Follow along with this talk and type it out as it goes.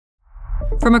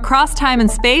From across time and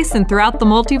space and throughout the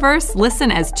multiverse,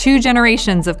 listen as two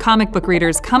generations of comic book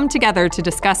readers come together to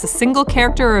discuss a single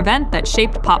character or event that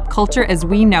shaped pop culture as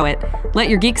we know it. Let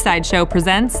Your Geek Sideshow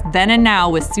presents Then and Now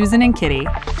with Susan and Kitty.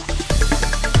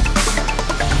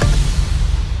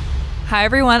 Hi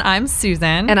everyone, I'm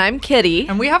Susan. And I'm Kitty.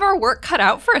 And we have our work cut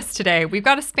out for us today. We've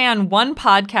got to span one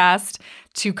podcast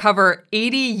to cover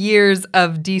 80 years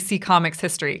of DC Comics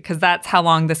history, because that's how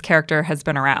long this character has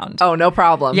been around. Oh, no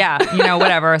problem. Yeah,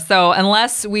 whatever. So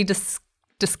unless we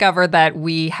discover that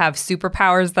we have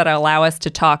superpowers that allow us to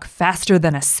talk faster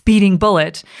than a speeding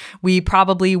bullet, we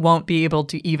probably won't be able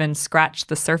to even scratch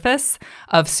the surface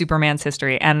of Superman's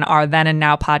history. And our Then and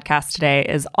Now podcast today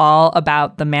is all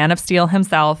about the Man of Steel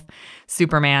himself,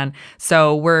 Superman.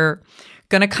 So we're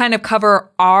going to kind of cover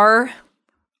our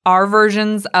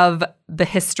versions of the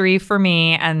history for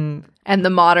me and the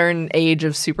modern age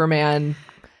of Superman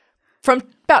from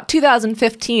about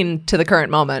 2015 to the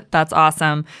current moment. That's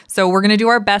awesome. So we're going to do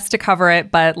our best to cover it,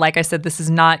 but like I said, this is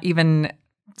not even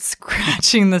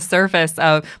scratching the surface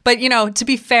of, but to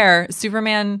be fair,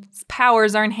 Superman's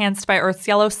powers are enhanced by Earth's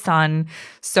yellow sun,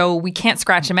 so we can't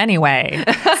scratch him anyway.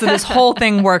 So this whole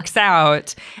thing works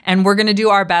out, and we're going to do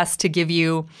our best to give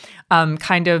you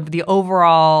kind of the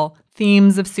overall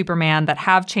themes of Superman that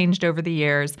have changed over the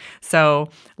years. So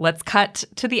let's cut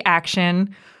to the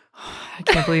action. I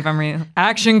can't believe I'm reading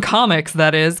Action Comics,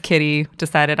 that is. Kitty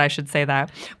decided I should say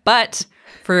that. But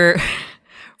for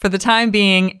the time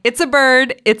being, it's a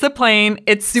bird, it's a plane,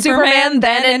 it's Superman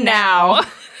then and now.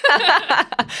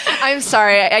 I'm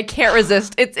sorry, I can't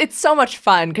resist. It's so much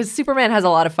fun because Superman has a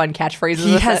lot of fun catchphrases.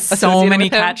 He has so many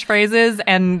catchphrases,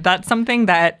 and that's something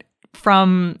that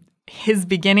from his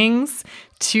beginnings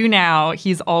to now,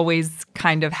 he's always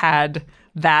kind of had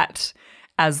that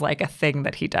as like a thing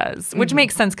that he does, which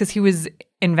makes sense because he was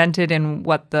invented in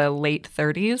the late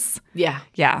 30s. Yeah.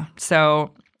 Yeah.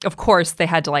 So of course they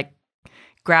had to like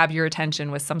grab your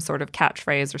attention with some sort of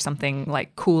catchphrase or something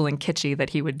like cool and kitschy that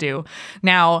he would do.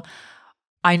 Now,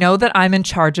 I know that I'm in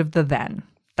charge of the then.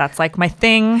 That's like my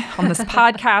thing on this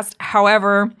podcast.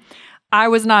 However, I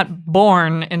was not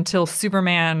born until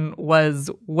Superman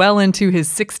was well into his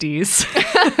 60s.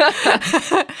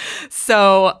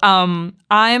 So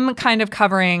I'm kind of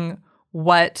covering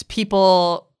what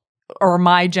people, or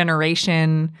my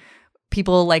generation,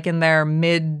 people like in their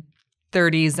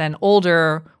mid-30s and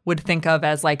older would think of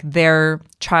as like their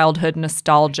childhood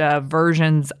nostalgia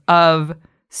versions of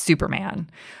Superman.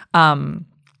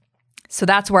 So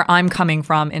that's where I'm coming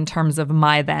from in terms of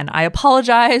my then. I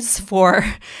apologize for,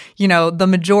 the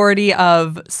majority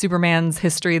of Superman's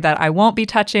history that I won't be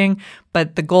touching,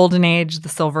 but the Golden Age, the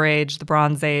Silver Age, the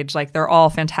Bronze Age, like they're all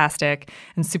fantastic.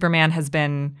 And Superman has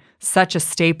been such a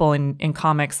staple in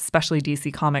comics, especially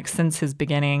DC Comics, since his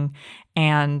beginning.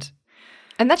 And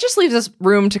that just leaves us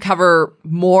room to cover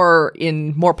more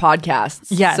in more podcasts.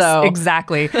 Yes,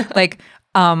 exactly. Like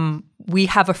we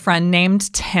have a friend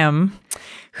named Tim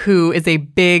who is a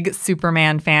big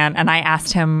Superman fan, and I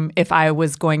asked him if I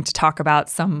was going to talk about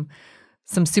some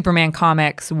Superman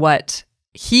comics, what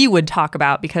he would talk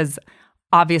about, because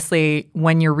obviously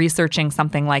when you're researching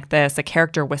something like this, a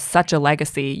character with such a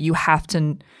legacy, you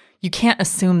can't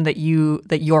assume that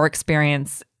your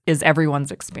experience is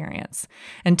everyone's experience.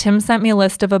 And Tim sent me a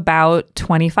list of about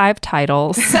 25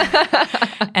 titles,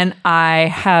 and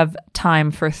I have time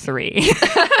for 3.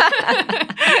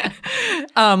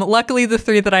 Luckily, the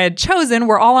 3 that I had chosen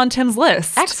were all on Tim's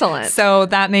list. Excellent. So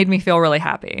that made me feel really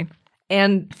happy.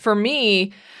 And for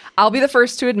me, I'll be the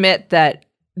first to admit that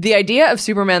the idea of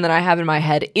Superman that I have in my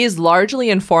head is largely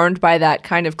informed by that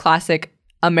kind of classic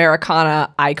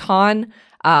Americana icon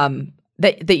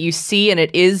that you see, and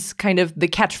it is kind of the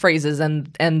catchphrases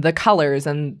and the colors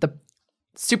and the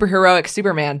superheroic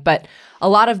Superman. But a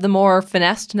lot of the more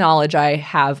finessed knowledge I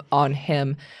have on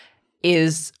him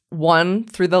is one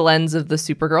through the lens of the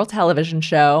Supergirl television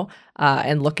show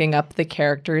and looking up the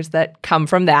characters that come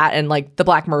from that, and like the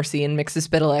Black Mercy and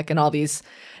Mxyzptlk and all these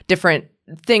different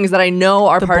things that I know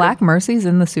are the part Black Mercy's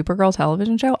in the Supergirl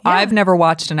television show. Yeah. I've never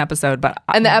watched an episode, but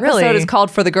and the episode is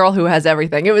called "For the Girl Who Has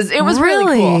Everything." It was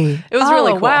really cool. It was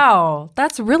really cool. Wow,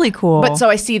 that's really cool. But so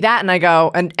I see that and I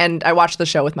go and I watch the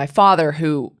show with my father,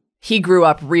 who he grew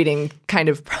up reading kind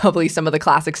of probably some of the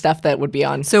classic stuff that would be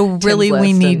on. So Tim's really, list,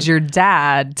 we need your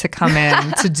dad to come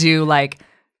in to do like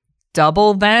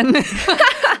double then,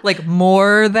 like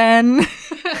more than.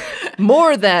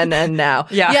 More than and now.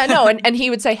 Yeah. No. And he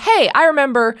would say, hey, I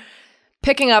remember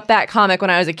picking up that comic when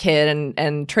I was a kid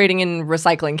and trading in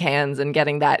recycling cans and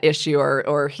getting that issue,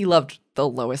 or he loved the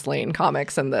Lois Lane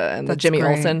comics and the Jimmy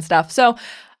Olsen stuff. So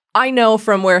I know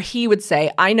from where he would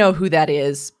say, I know who that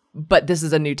is but this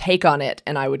is a new take on it,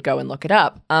 and I would go and look it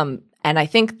up. And I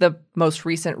think the most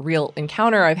recent real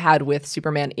encounter I've had with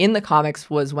Superman in the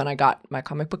comics was when I got my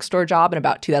comic book store job in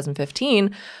about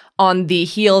 2015, on the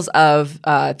heels of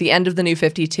the end of the New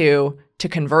 52 to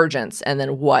Convergence, and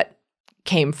then what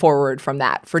came forward from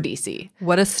that for DC.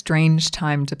 What a strange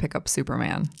time to pick up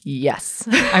Superman. Yes.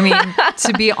 I mean,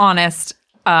 to be honest,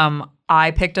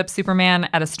 I picked up Superman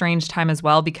at a strange time as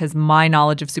well, because my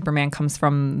knowledge of Superman comes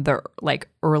from the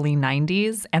early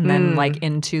 90s and then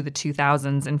into the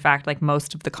 2000s. In fact,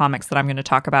 most of the comics that I'm going to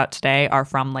talk about today are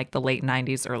from the late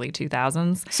 90s, early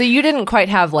 2000s. So you didn't quite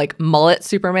have mullet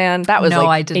Superman? That was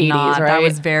I did 80s, not. right? That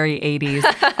was very 80s.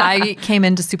 I came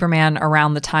into Superman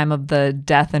around the time of the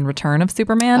death and return of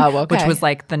Superman, which was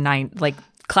the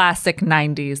classic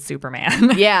 90s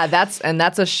Superman. Yeah, that's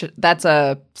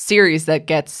a series that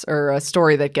gets, or a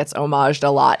story that gets homaged a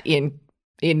lot in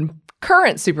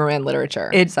current Superman literature.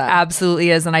 It absolutely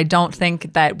is, and I don't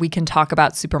think that we can talk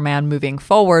about Superman moving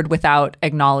forward without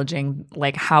acknowledging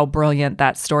how brilliant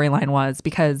that storyline was,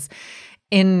 because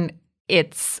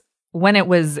when it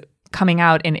was coming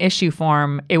out in issue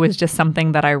form, it was just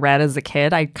something that I read as a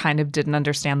kid. I kind of didn't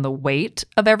understand the weight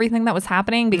of everything that was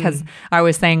happening, because I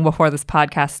was saying before this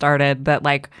podcast started that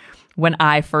when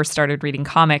I first started reading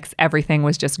comics, everything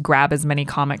was just grab as many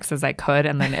comics as I could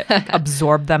and then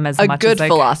absorb them as much as I could. A good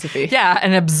philosophy. Yeah,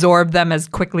 and absorb them as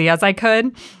quickly as I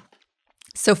could.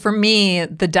 So for me,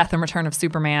 the death and return of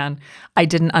Superman, I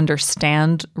didn't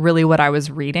understand really what I was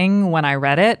reading when I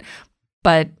read it.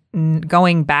 But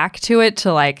going back to it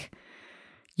to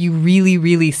you really,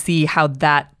 really see how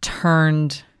that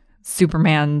turned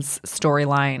Superman's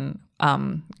storyline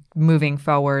moving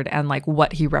forward and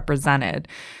what he represented.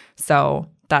 So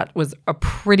that was a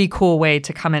pretty cool way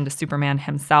to come into Superman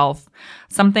himself.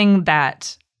 Something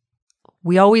that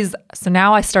so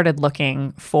now I started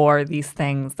looking for these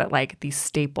things that these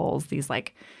staples, these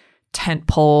tent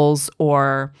poles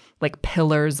or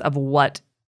pillars of what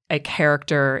a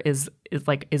character is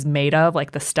made of,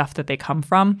 the stuff that they come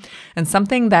from. And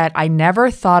something that I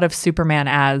never thought of Superman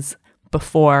as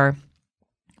before,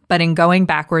 but in going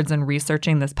backwards and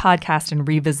researching this podcast and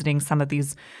revisiting some of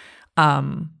these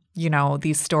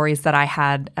these stories that I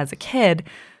had as a kid,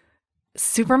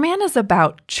 Superman is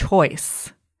about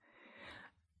choice.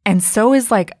 And so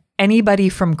is anybody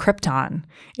from Krypton.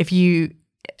 You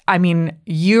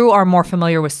are more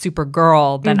familiar with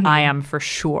Supergirl than I am, for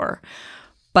sure.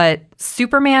 But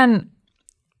Superman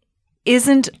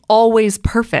isn't always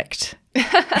perfect.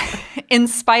 In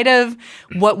spite of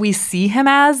what we see him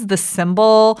as, the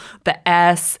symbol, the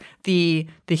S, the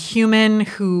human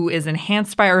who is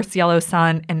enhanced by Earth's yellow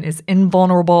sun and is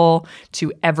invulnerable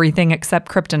to everything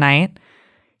except kryptonite,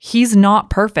 he's not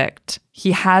perfect.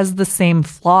 He has the same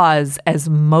flaws as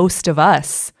most of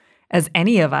us, as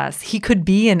any of us. He could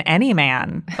be in any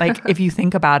man, if you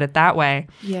think about it that way.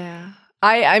 Yeah.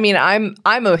 I mean, I'm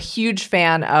a huge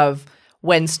fan of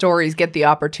when stories get the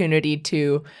opportunity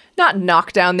to not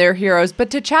knock down their heroes, but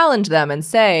to challenge them and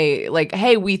say,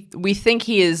 hey, we think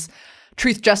he is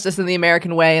truth, justice, in the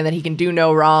American way and that he can do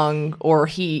no wrong, or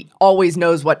he always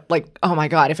knows what, oh my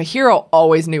God, if a hero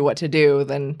always knew what to do,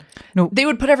 then they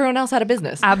would put everyone else out of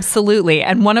business. Absolutely.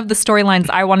 And one of the storylines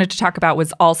I wanted to talk about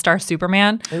was All-Star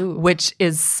Superman, which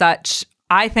is such,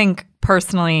 I think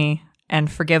personally,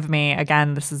 and forgive me,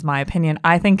 again, this is my opinion,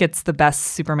 I think it's the best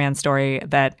Superman story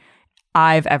that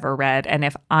I've ever read. And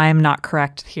if I'm not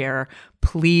correct here,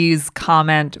 please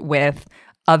comment with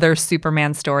other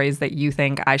Superman stories that you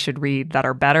think I should read that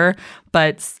are better.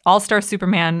 But All-Star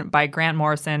Superman by Grant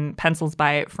Morrison, pencils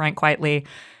by Frank Whiteley,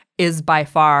 is by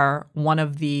far one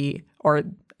of the, or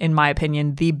in my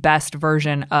opinion, the best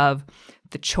version of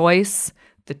the choice,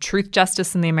 the truth,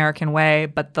 justice in the American way,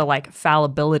 but the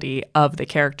fallibility of the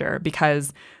character,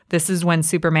 because this is when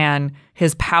Superman,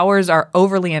 his powers are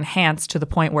overly enhanced to the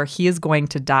point where he is going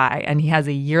to die and he has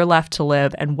a year left to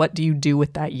live. And what do you do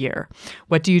with that year?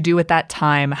 What do you do with that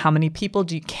time? How many people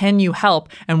can you help?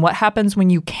 And what happens when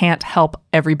you can't help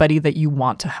everybody that you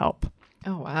want to help?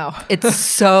 Oh, wow. It's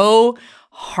so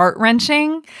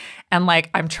heart-wrenching. And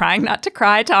I'm trying not to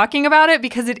cry talking about it,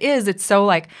 because it's so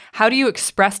how do you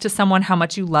express to someone how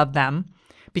much you love them?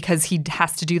 Because he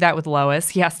has to do that with Lois.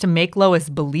 He has to make Lois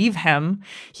believe him.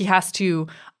 He has to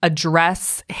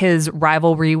address his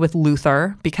rivalry with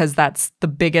Luthor, because that's the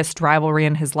biggest rivalry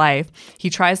in his life. He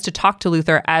tries to talk to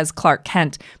Luthor as Clark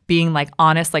Kent, being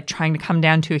honest, trying to come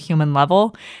down to a human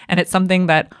level. And it's something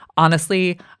that,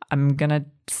 honestly, I'm going to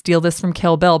steal this from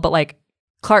Kill Bill, but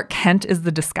Clark Kent is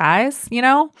the disguise,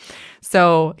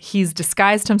 So he's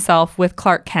disguised himself with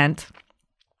Clark Kent.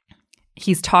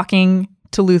 He's talking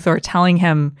to Luthor, telling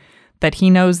him that he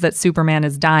knows that Superman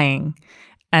is dying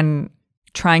and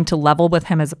trying to level with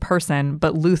him as a person,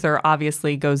 but Luthor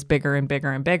obviously goes bigger and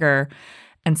bigger and bigger,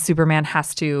 and Superman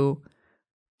has to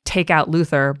take out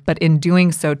Luthor, but in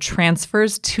doing so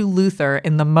transfers to Luthor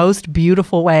in the most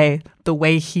beautiful way, the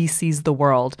way he sees the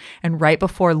world. And right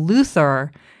before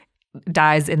Luthor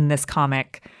dies in this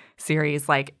comic series,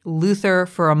 like Luthor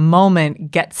for a moment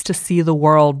gets to see the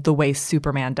world the way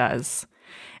Superman does.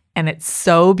 And it's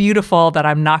so beautiful that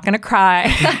I'm not going to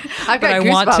cry, but I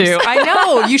want to. I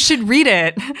know, you should read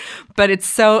it. But it's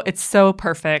so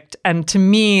perfect. And to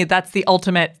me, that's the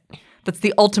ultimate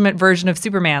version of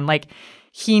Superman. Like,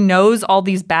 he knows all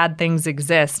these bad things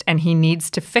exist and he needs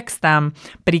to fix them,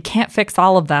 but he can't fix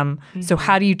all of them. Mm-hmm. So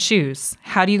how do you choose?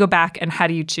 How do you go back and how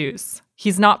do you choose?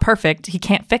 He's not perfect. He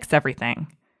can't fix everything.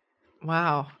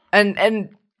 Wow.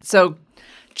 And so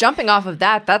jumping off of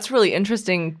that, that's really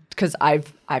interesting because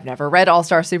I've never read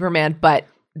All-Star Superman, but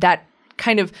that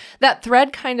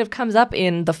thread kind of comes up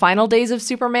in The Final Days of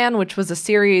Superman, which was a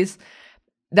series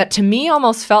that to me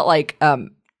almost felt like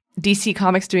DC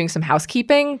Comics doing some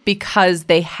housekeeping because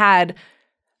they had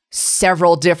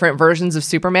several different versions of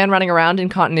Superman running around in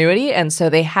continuity. And so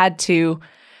they had to,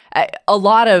 a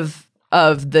lot of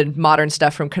the modern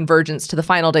stuff from Convergence to The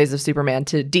Final Days of Superman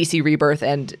to DC Rebirth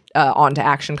and on to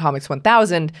Action Comics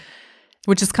 1000.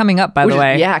 Which is coming up, by the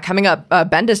way. Yeah, coming up.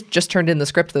 Bendis just turned in the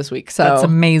script this week. So that's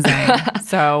amazing.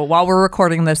 So while we're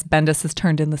recording this, Bendis has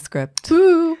turned in the script.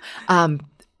 Woo.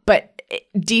 But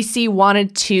DC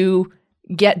wanted to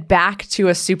get back to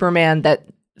a Superman that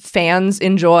fans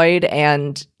enjoyed,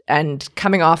 and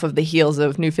coming off of the heels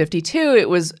of New 52, it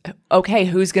was okay,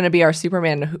 who's going to be our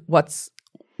Superman? What's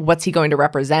he going to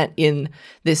represent in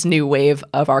this new wave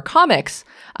of our comics?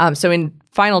 So in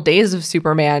Final Days of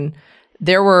Superman,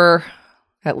 there were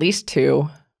at least 2,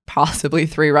 possibly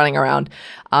 3 running around.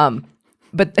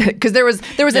 But because there was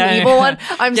an evil one.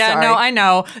 I'm sorry. No, I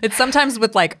know. It's sometimes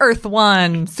with like Earth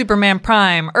 1, Superman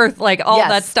Prime, Earth, like all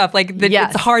that stuff. Like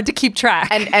it's hard to keep track.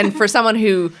 And for someone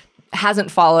who hasn't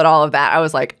followed all of that, I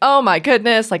was like, oh my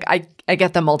goodness. Like I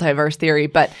get the multiverse theory,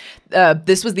 but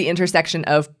this was the intersection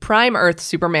of Prime Earth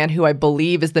Superman, who I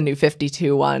believe is the New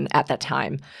 52 one at that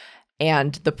time,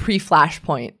 and the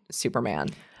pre-Flashpoint Superman.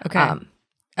 Okay.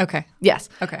 Okay. Yes.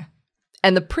 Okay.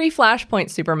 And the pre-Flashpoint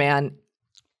Superman,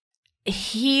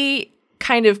 he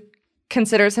kind of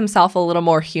considers himself a little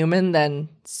more human than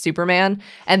Superman.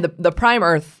 And the Prime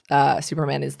Earth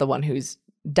Superman is the one who's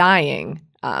dying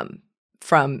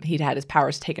he'd had his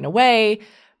powers taken away,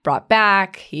 brought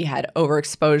back. He had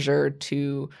overexposure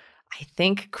to, I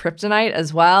think, kryptonite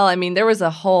as well. I mean, there was a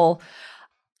whole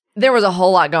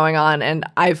lot going on, and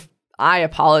I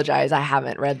apologize. I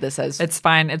haven't read this as it's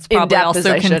fine. It's probably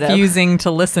also confusing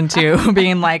to listen to,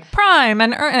 being like Prime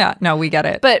and no, we get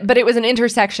it. But it was an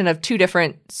intersection of 2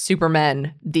 different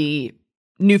Supermen. The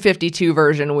New 52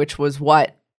 version, which was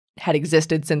what had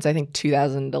existed since I think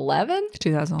 2011,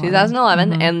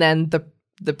 mm-hmm. And then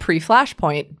the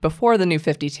pre-Flashpoint before the New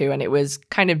 52, and it was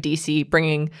kind of DC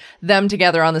bringing them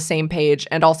together on the same page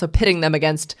and also pitting them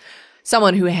against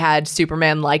someone who had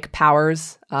Superman-like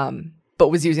powers. But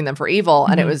was using them for evil.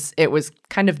 Mm-hmm. And it was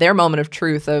kind of their moment of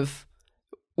truth of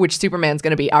which Superman's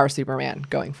going to be our Superman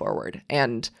going forward.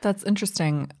 And that's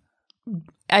interesting.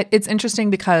 It's interesting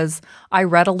because I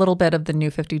read a little bit of the New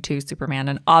 52 Superman,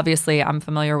 and obviously I'm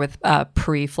familiar with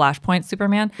pre-Flashpoint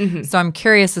Superman. Mm-hmm. So I'm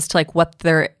curious as to like what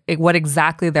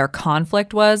exactly their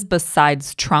conflict was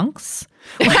besides trunks.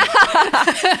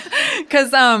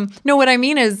 Because no, what I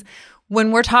mean is,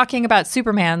 when we're talking about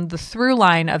Superman, the through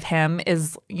line of him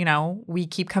is, we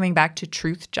keep coming back to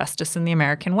truth, justice, and the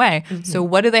American way. Mm-hmm. So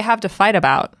what do they have to fight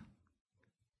about?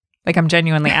 Like, I'm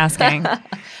genuinely asking.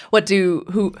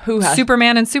 Who has?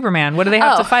 Superman and Superman. What do they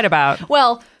have to fight about?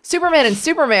 Well, Superman and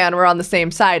Superman were on the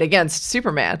same side against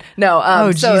Superman.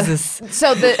 No. Jesus.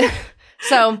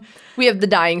 So we have the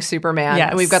dying Superman, yes.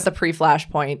 And we've got the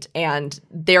pre-Flashpoint, and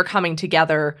they're coming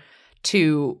together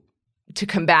to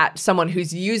combat someone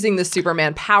who's using the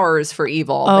Superman powers for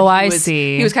evil. Oh, I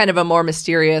see. He was kind of a more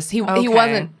mysterious. He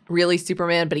wasn't really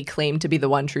Superman, but he claimed to be the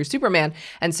one true Superman,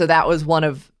 and so that was one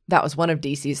of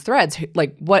DC's threads.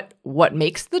 Like, what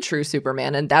makes the true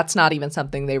Superman? And that's not even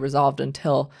something they resolved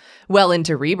until well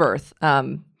into Rebirth.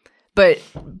 But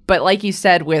like you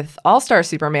said with All-Star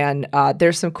Superman,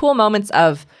 there's some cool moments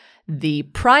of the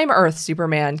Prime Earth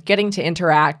Superman getting to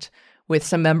interact with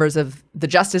some members of the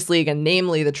Justice League, and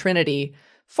namely the Trinity,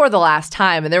 for the last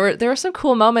time. And there were some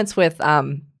cool moments with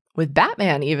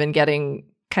Batman even getting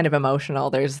kind of emotional.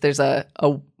 There's a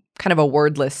kind of a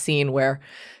wordless scene where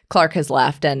Clark has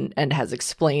left and has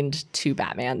explained to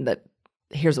Batman that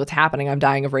here's what's happening. I'm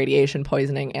dying of radiation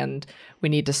poisoning, and we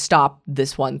need to stop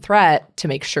this one threat to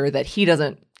make sure that he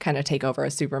doesn't kind of take over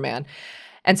as Superman.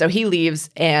 And so he leaves,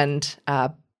 and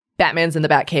Batman's in the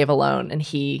Batcave alone, and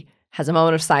he has a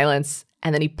moment of silence,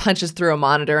 and then he punches through a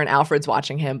monitor, and Alfred's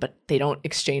watching him, but they don't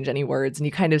exchange any words. And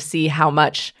you kind of see how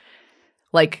much,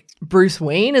 like, Bruce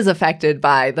Wayne is affected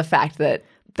by the fact that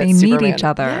they Superman, need each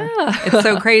other. Yeah. It's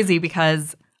so crazy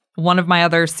because one of my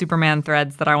other Superman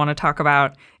threads that I want to talk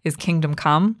about is Kingdom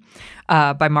Come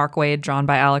by Mark Waid, drawn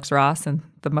by Alex Ross, and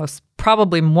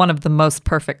probably one of the most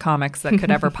perfect comics that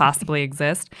could ever possibly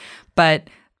exist. But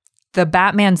the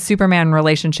Batman-Superman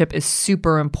relationship is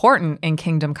super important in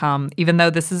Kingdom Come, even though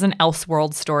this is an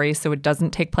Elseworld story, so it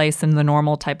doesn't take place in the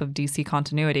normal type of DC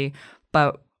continuity.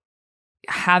 But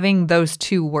having those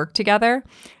two work together,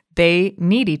 they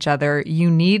need each other. You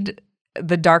need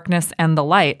the darkness and the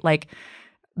light. Like,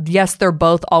 yes, they're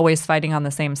both always fighting on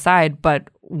the same side, but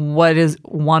what is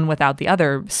one without the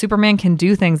other? Superman can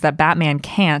do things that Batman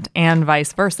can't, and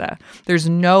vice versa. There's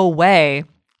no way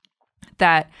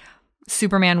that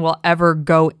Superman will ever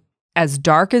go as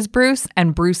dark as Bruce,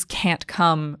 and Bruce can't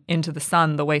come into the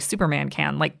sun the way Superman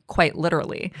can, like, quite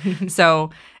literally.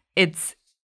 So it's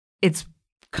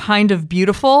kind of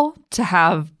beautiful to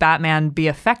have Batman be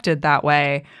affected that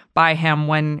way by him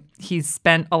when he's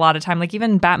spent a lot of time. Like,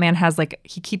 even Batman has, like,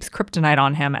 he keeps kryptonite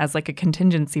on him as, like, a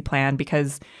contingency plan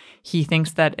because he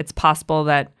thinks that it's possible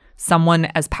that someone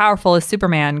as powerful as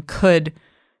Superman could,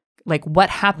 like, what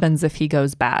happens if he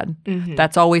goes bad? Mm-hmm.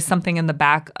 That's always something in the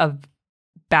back of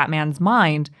Batman's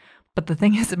mind. But the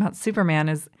thing is about Superman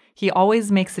is he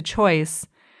always makes a choice,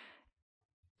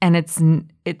 and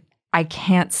I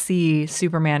can't see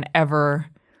Superman ever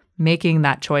making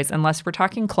that choice unless we're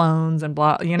talking clones and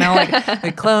blah,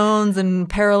 like clones and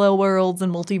parallel worlds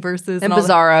and multiverses and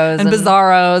Bizarros. And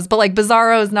Bizarros. But, like,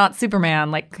 Bizarro is not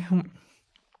Superman. Like,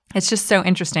 it's just so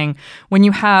interesting when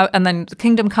you have, and then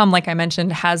Kingdom Come, like I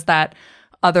mentioned, has that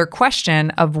other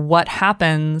question of what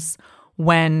happens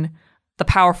when the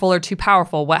powerful are too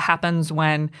powerful. What happens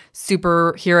when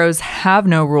superheroes have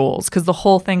no rules? Because the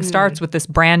whole thing starts with this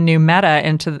brand new meta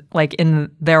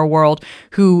in their world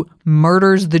who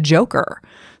murders the Joker.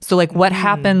 So, like, what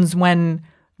happens when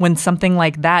something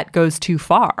like that goes too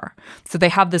far? So they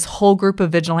have this whole group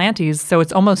of vigilantes. So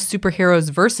it's almost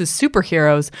superheroes versus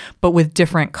superheroes, but with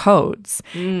different codes.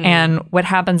 And what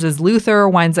happens is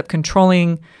Luthor winds up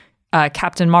controlling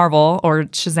Captain Marvel, or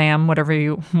Shazam, whatever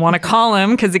you want to call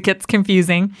him, because it gets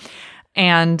confusing.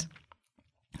 And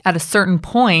at a certain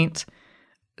point,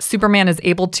 Superman is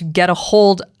able to get a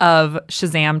hold of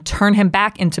Shazam, turn him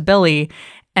back into Billy,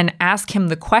 and ask him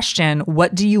the question,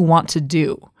 what do you want to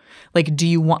do? Like,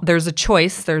 there's a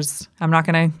choice. I'm not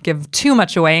going to give too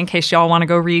much away in case y'all want to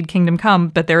go read Kingdom Come,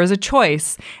 but there is a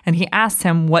choice. And he asks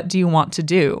him, what do you want to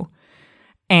do?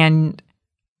 And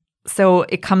so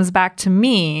it comes back to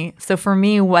me. So for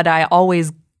me, what I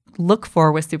always look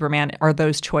for with Superman are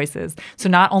those choices. So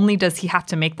not only does he have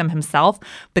to make them himself,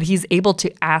 but he's able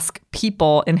to ask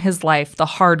people in his life the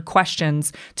hard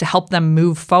questions to help them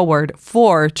move forward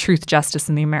for truth, justice,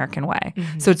 and the American way.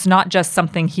 Mm-hmm. So it's not just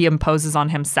something he imposes on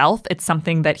himself. It's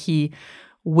something that he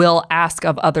will ask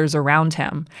of others around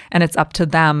him. And it's up to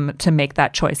them to make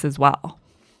that choice as well.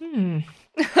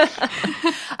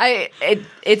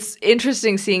 It's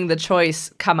interesting seeing the choice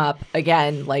come up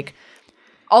again, like,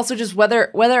 also just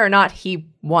whether or not he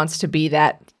wants to be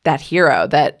that hero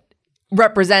that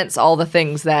represents all the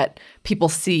things that people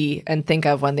see and think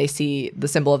of when they see the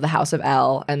symbol of the House of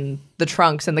L and the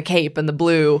trunks and the cape and the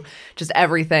blue, just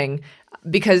everything.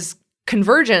 Because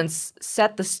Convergence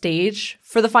set the stage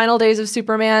for the final days of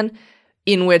Superman,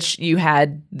 in which you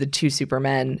had the two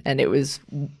Supermen, and it was,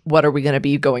 what are we going to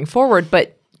be going forward?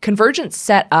 But Convergence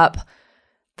set up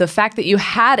the fact that you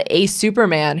had a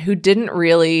Superman who didn't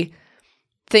really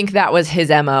think that was his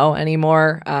MO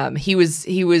anymore. He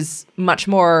was much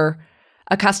more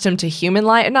accustomed to human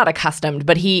life. Not accustomed,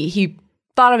 but he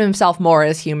thought of himself more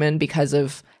as human because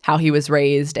of how he was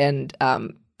raised and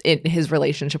in his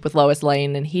relationship with Lois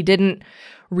Lane, and he didn't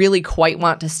really quite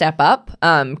want to step up.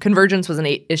 Convergence was an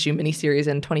 8-issue miniseries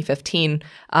in 2015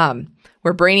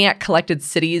 where Brainiac collected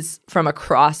cities from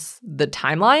across the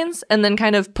timelines and then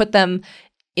kind of put them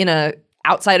in a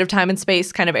outside of time and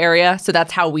space kind of area. So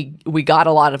that's how we got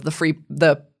a lot of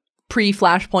the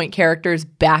pre-Flashpoint characters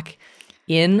back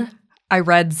in. I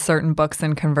read certain books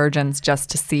in Convergence just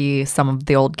to see some of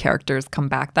the old characters come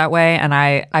back that way, and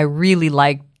I really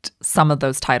liked some of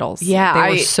those titles. Yeah,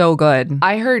 they were so good.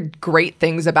 I heard great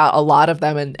things about a lot of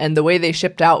them, and the way they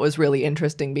shipped out was really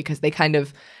interesting because they kind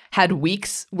of had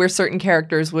weeks where certain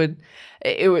characters would.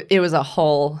 It was a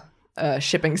whole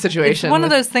shipping situation. It's one of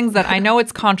those things that I know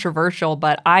it's controversial,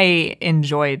 but I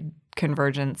enjoyed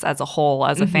Convergence as a whole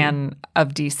as a fan of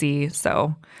DC.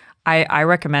 So I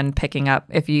recommend picking up,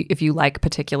 if you like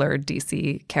particular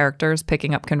DC characters,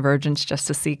 picking up Convergence just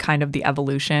to see kind of the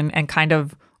evolution and kind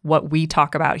of what we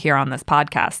talk about here on this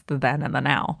podcast, the then and the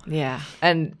now. Yeah.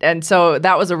 And so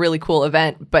that was a really cool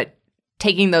event. But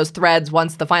taking those threads,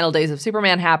 once the final days of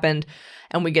Superman happened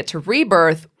and we get to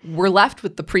Rebirth, we're left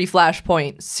with the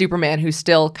pre-Flashpoint Superman who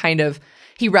still kind of,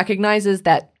 he recognizes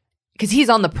that, because he's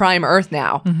on the Prime Earth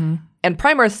now. And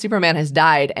Prime Earth Superman has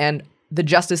died, and the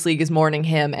Justice League is mourning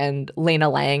him, and Lena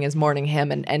Lang is mourning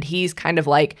him, and he's kind of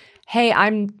like, hey,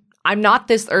 I'm not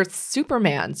this Earth's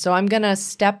Superman, so I'm gonna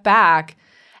step back.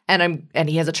 And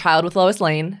he has a child with Lois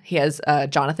Lane. He has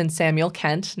Jonathan Samuel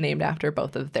Kent, named after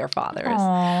both of their fathers.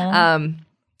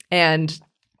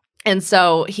 And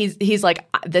so he's like,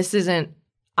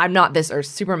 I'm not this Earth's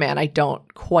Superman. I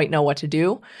don't quite know what to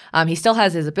do. He still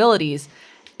has his abilities,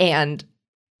 and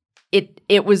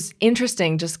it was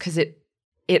interesting just because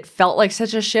it felt like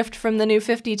such a shift from the New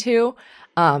 52,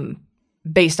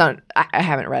 based on, I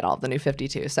haven't read all of the New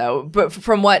 52, but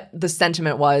from what the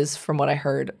sentiment was, from what I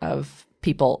heard of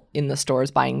people in the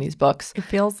stores buying these books. It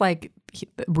feels like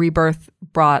Rebirth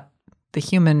brought the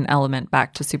human element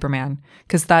back to Superman,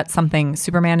 because that's something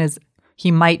Superman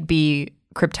he might be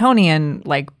Kryptonian,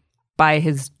 like by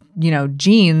his,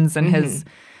 genes and his,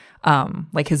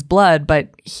 like his blood, but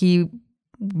he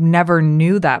never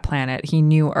knew that planet. He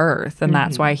knew Earth, and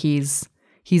that's why he's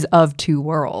of two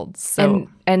worlds. So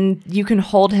and you can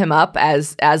hold him up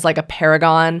as like a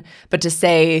paragon, but to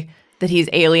say that he's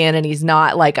alien and he's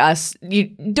not like us, you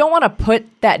don't want to put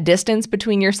that distance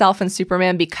between yourself and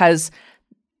Superman, because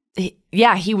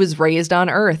he was raised on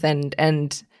Earth,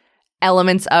 and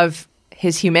elements of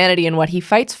his humanity and what he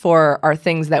fights for are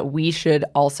things that we should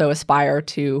also aspire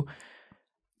to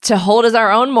hold as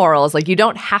our own morals. Like, you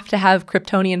don't have to have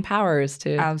Kryptonian powers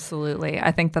to. Absolutely.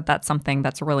 I think that that's something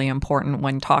that's really important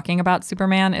when talking about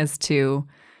Superman, is to,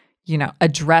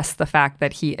 address the fact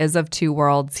that he is of two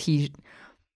worlds. He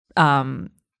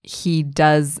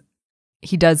does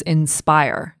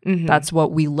inspire. That's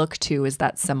what we look to, is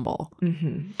that symbol.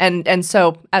 And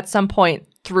so at some point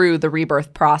through the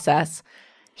Rebirth process,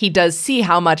 he does see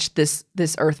how much this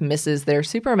Earth misses their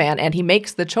Superman, and he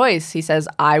makes the choice. He says,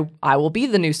 I will be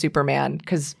the new Superman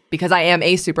because I am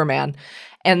a Superman.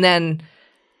 And then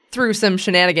through some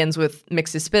shenanigans with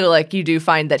Mxyzptlk, you do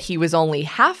find that he was only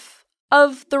half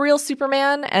of the real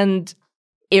Superman, and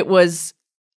it was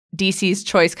DC's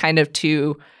choice kind of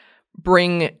to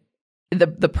bring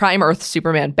the Prime Earth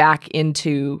Superman back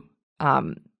into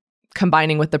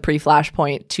combining with the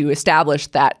pre-Flashpoint to establish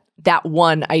that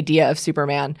one idea of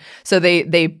Superman. So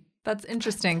that's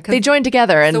interesting. They joined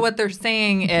together. And so what they're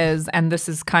saying is, and this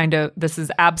is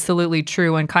absolutely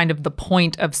true, and kind of the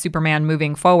point of Superman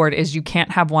moving forward, is you can't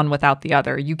have one without the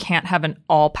other. You can't have an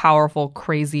all-powerful,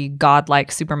 crazy,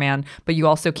 godlike Superman, but you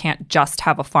also can't just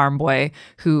have a farm boy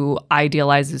who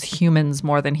idealizes humans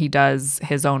more than he does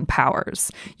his own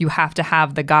powers. You have to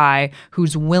have the guy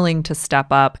who's willing to step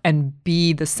up and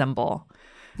be the symbol.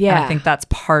 Yeah, and I think that's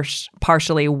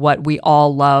partially what we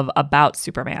all love about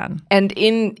Superman. And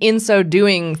in so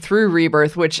doing, through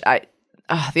Rebirth, which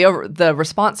the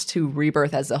response to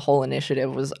Rebirth as a whole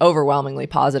initiative was overwhelmingly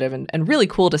positive and really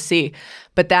cool to see.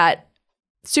 But that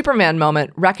Superman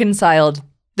moment reconciled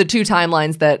the two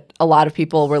timelines that a lot of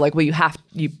people were like, well,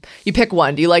 you pick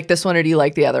one. Do you like this one or do you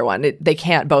like the other one? They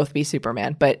can't both be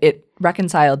Superman. But it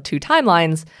reconciled two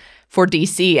timelines for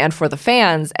DC and for the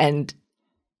fans, and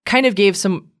kind of gave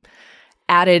some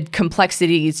added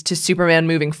complexities to Superman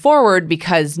moving forward,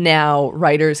 because now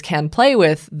writers can play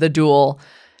with the dual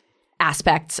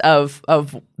aspects of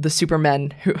the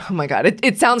Supermen who, oh my God,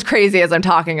 it sounds crazy as I'm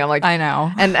talking. I'm like, I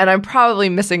know. And I'm probably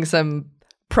missing some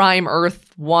Prime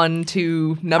Earth 1,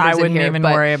 2 numbers. I wouldn't even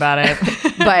worry about it.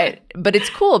 but it's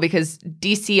cool because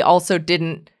DC also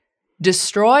didn't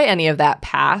destroy any of that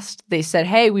past. They said,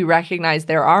 hey, we recognize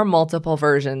there are multiple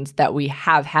versions that we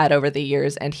have had over the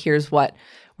years, and here's what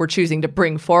we're choosing to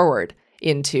bring forward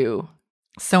into.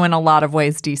 So in a lot of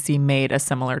ways, DC made a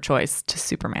similar choice to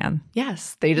Superman.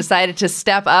 Yes, they decided to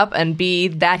step up and be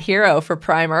that hero for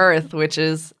Prime Earth, which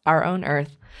is our own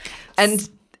Earth. And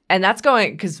that's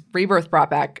going, because Rebirth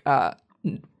brought back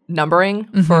numbering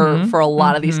for a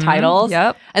lot of these titles.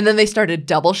 Yep. And then they started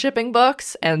double shipping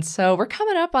books. And so we're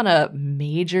coming up on a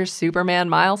major Superman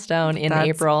milestone in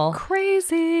April.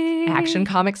 Crazy. Action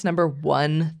Comics number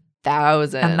 1000.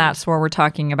 And that's where we're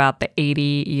talking about the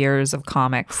 80 years of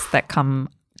comics that come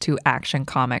to Action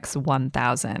Comics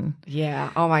 1000.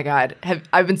 Yeah. Oh my God.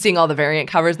 I've been seeing all the variant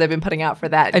covers they've been putting out for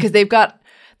that because they've gotten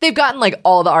like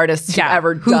all the artists who've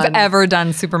ever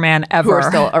done Superman ever. Who are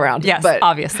still around. Yes, but,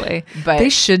 obviously. But they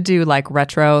should do like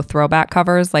retro throwback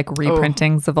covers, like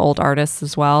reprintings of old artists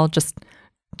as well. Just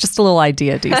a little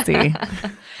idea,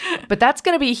 DC. But that's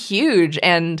going to be huge.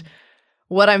 And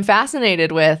what I'm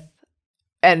fascinated with,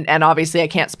 and obviously I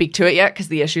can't speak to it yet because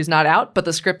the issue's not out, but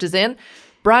the script is in.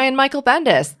 Brian Michael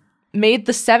Bendis made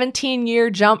the 17-year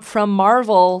jump from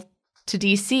Marvel to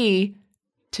DC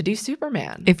to do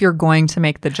Superman. If you're going to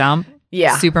make the jump,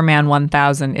 yeah, Superman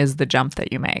 1000 is the jump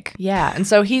that you make. Yeah, and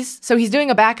so he's doing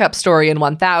a backup story in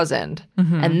 1000,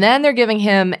 and then they're giving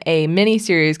him a mini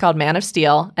series called Man of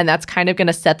Steel, and that's kind of going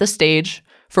to set the stage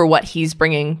for what he's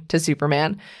bringing to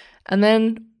Superman. And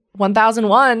then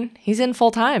 1001, he's in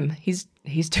full time. He's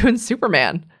doing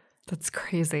Superman. That's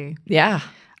crazy. Yeah.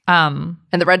 And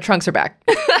the red trunks are back.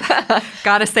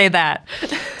 Gotta say that.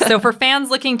 So for fans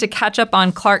looking to catch up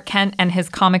on Clark Kent and his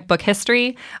comic book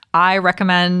history, I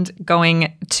recommend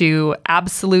going to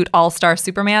Absolute All-Star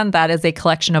Superman. That is a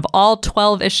collection of all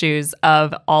 12 issues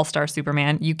of All-Star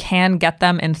Superman. You can get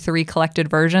them in 3 collected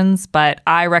versions, but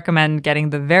I recommend getting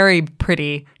the very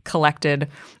pretty collected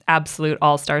Absolute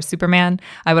All-Star Superman.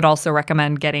 I would also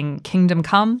recommend getting Kingdom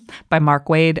Come by Mark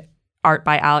Waid, art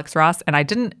by Alex Ross. And I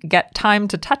didn't get time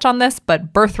to touch on this,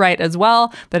 but Birthright as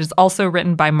well. That is also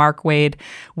written by Mark Waid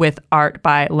with art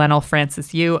by Lionel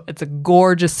Francis Yu. It's a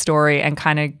gorgeous story and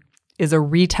kind of is a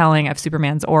retelling of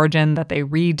Superman's origin that they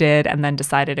redid and then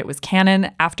decided it was canon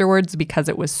afterwards because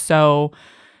it was so...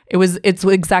 It's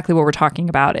exactly what we're talking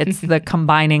about. It's the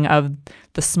combining of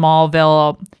the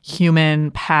Smallville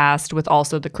human past with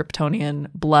also the Kryptonian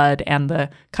blood and the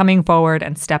coming forward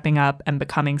and stepping up and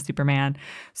becoming Superman.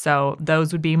 So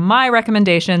those would be my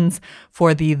recommendations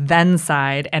for the then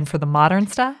side. And for the modern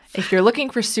stuff, if you're looking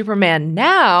for Superman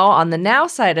now, on the now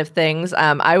side of things,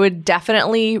 I would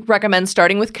definitely recommend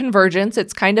starting with Convergence.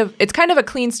 It's kind of a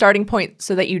clean starting point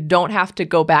so that you don't have to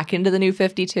go back into the New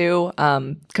 52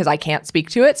 because I can't speak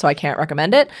to it, so I can't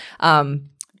recommend it.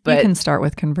 But you can start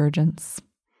with Convergence.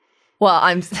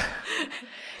 Well,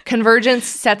 Convergence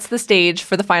sets the stage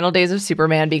for the final days of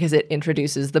Superman because it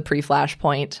introduces the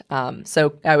pre-Flashpoint.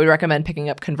 So I would recommend picking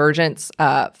up Convergence,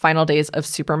 Final Days of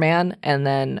Superman, and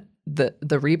then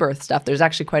the Rebirth stuff. There's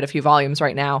actually quite a few volumes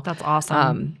right now. That's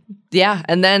awesome. Yeah,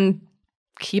 and then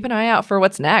keep an eye out for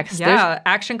what's next. Yeah,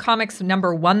 Action Comics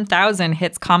number 1000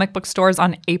 hits comic book stores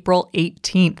on April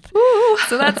 18th. Ooh.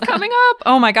 So that's coming up.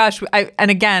 Oh my gosh. I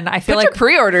feel Put your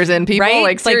pre-orders in, people. Right?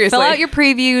 Like, seriously. Fill out your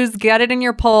previews, get it in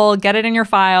your poll, get it in your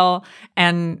file,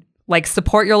 and like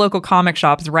support your local comic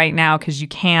shops right now because you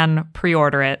can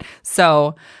pre-order it.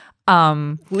 So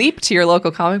leap to your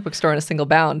local comic book store in a single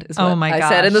bound is what I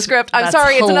said in the script. I'm That's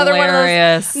sorry, it's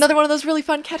hilarious. another one of those really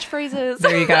fun catchphrases.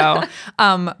 There you go.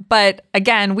 But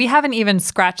again, we haven't even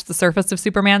scratched the surface of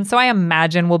Superman, so I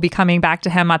imagine we'll be coming back to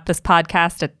him at this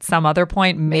podcast at some other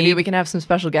point. Maybe we can have some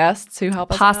special guests who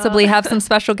help us possibly have some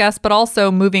special guests, but also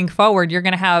moving forward, you're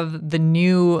going to have the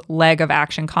new leg of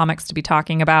Action Comics to be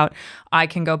talking about. I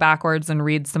can go backwards and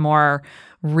read some more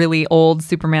really old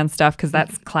Superman stuff because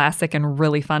that's classic and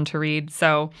really fun to read.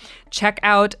 So check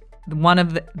out one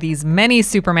of these many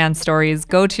Superman stories.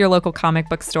 Go to your local comic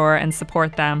book store and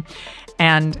support them.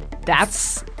 And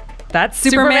that's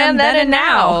Superman Then and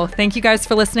Now. Thank you guys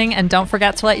for listening, and don't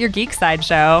forget to let your geek side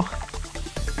show.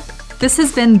 This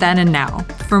has been Then and Now.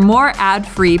 For more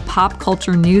ad-free pop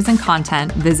culture news and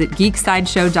content, visit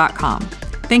geeksideshow.com.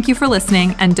 Thank you for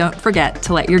listening, and don't forget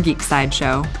to let your geek side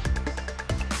show.